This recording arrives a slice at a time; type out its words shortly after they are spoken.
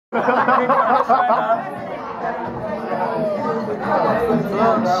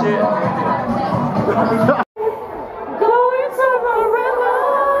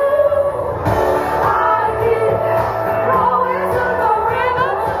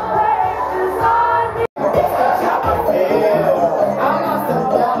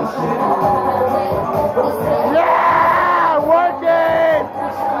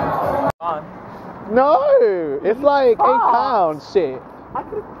No, it's like £8 shit. I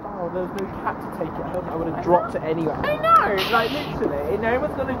could have. Oh, there was no cap to take it home. I would have dropped it anyway. I know, like literally, no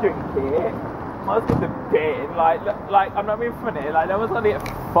one's gonna drink it. Might as well have been like I'm not being funny. Like no one's gonna get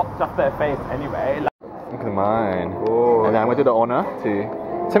fucked off their face anyway. Like, Look at mine. Ooh. And then I'm going to do the honor too.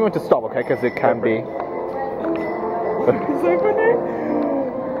 Tell me when to stop, okay? Because it can be. It's so funny.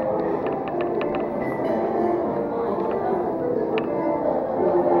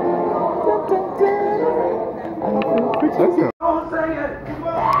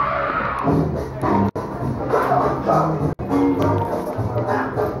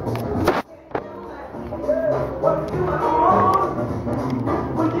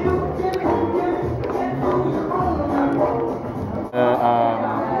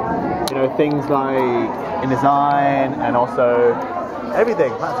 You know, things like in design and also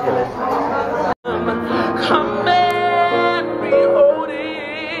everything practically. come and behold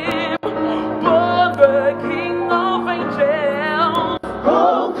him, for the King of Angels.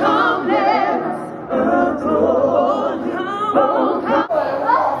 Oh, come, let us adore him. Oh,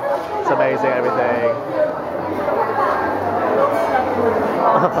 come. It's amazing, everything.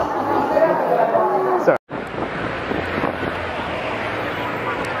 Sorry.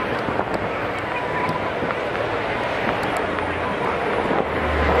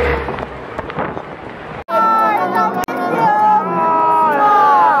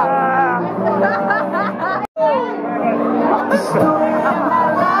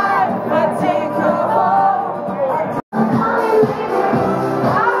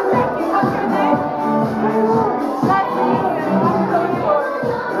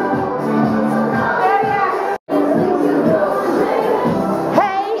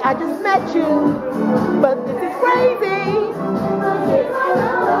 But this is crazy.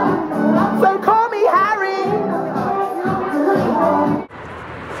 So call me Harry.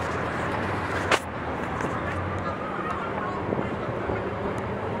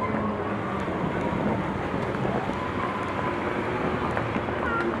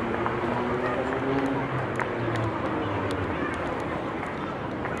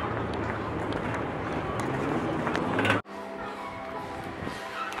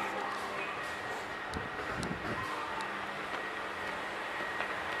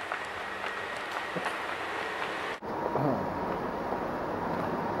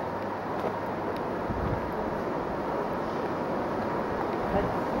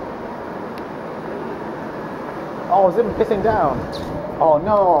 Oh, is it pissing down? Oh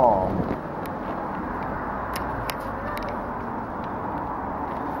no!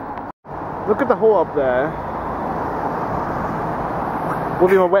 Look at the hole up there. We'll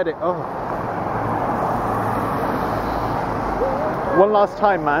be my wedding. Oh. One last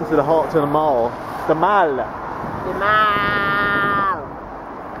time, man, to the mall. The mall. The mall.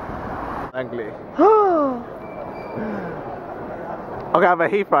 Angry. Okay, I'm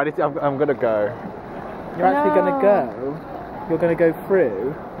at Heathrow. I'm gonna go. You're actually gonna go? You're gonna go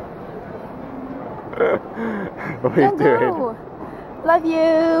through? What are you doing? Go. Love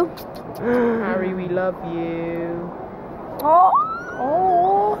you. Harry, we love you. Oh,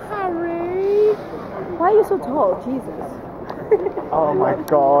 Oh, Harry. why are you so tall? Jesus. Oh my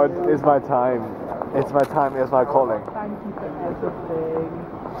God! It's my time. It's my time. It's my calling. Thank you for everything.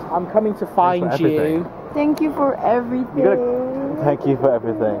 I'm coming to find you. Thank you for everything. Thank you for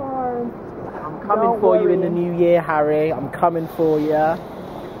everything. I'm coming for you in the new year, Harry. I'm coming for you.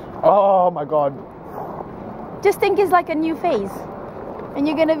 Oh my God! Just think it's like a new phase. And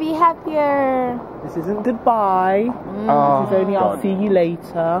you're gonna be happier. This isn't goodbye. Oh, This is only I'll God. see you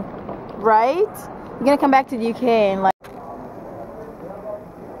later. Right? You're gonna come back to the UK and like...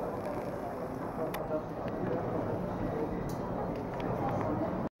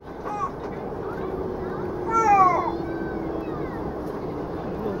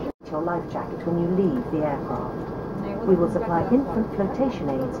 your life jacket when you leave the aircraft. We will supply infant flotation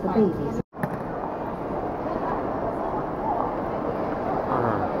aids for babies.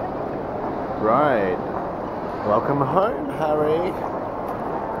 Right. Welcome home, Harry.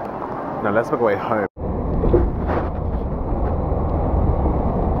 Now let's make our way home.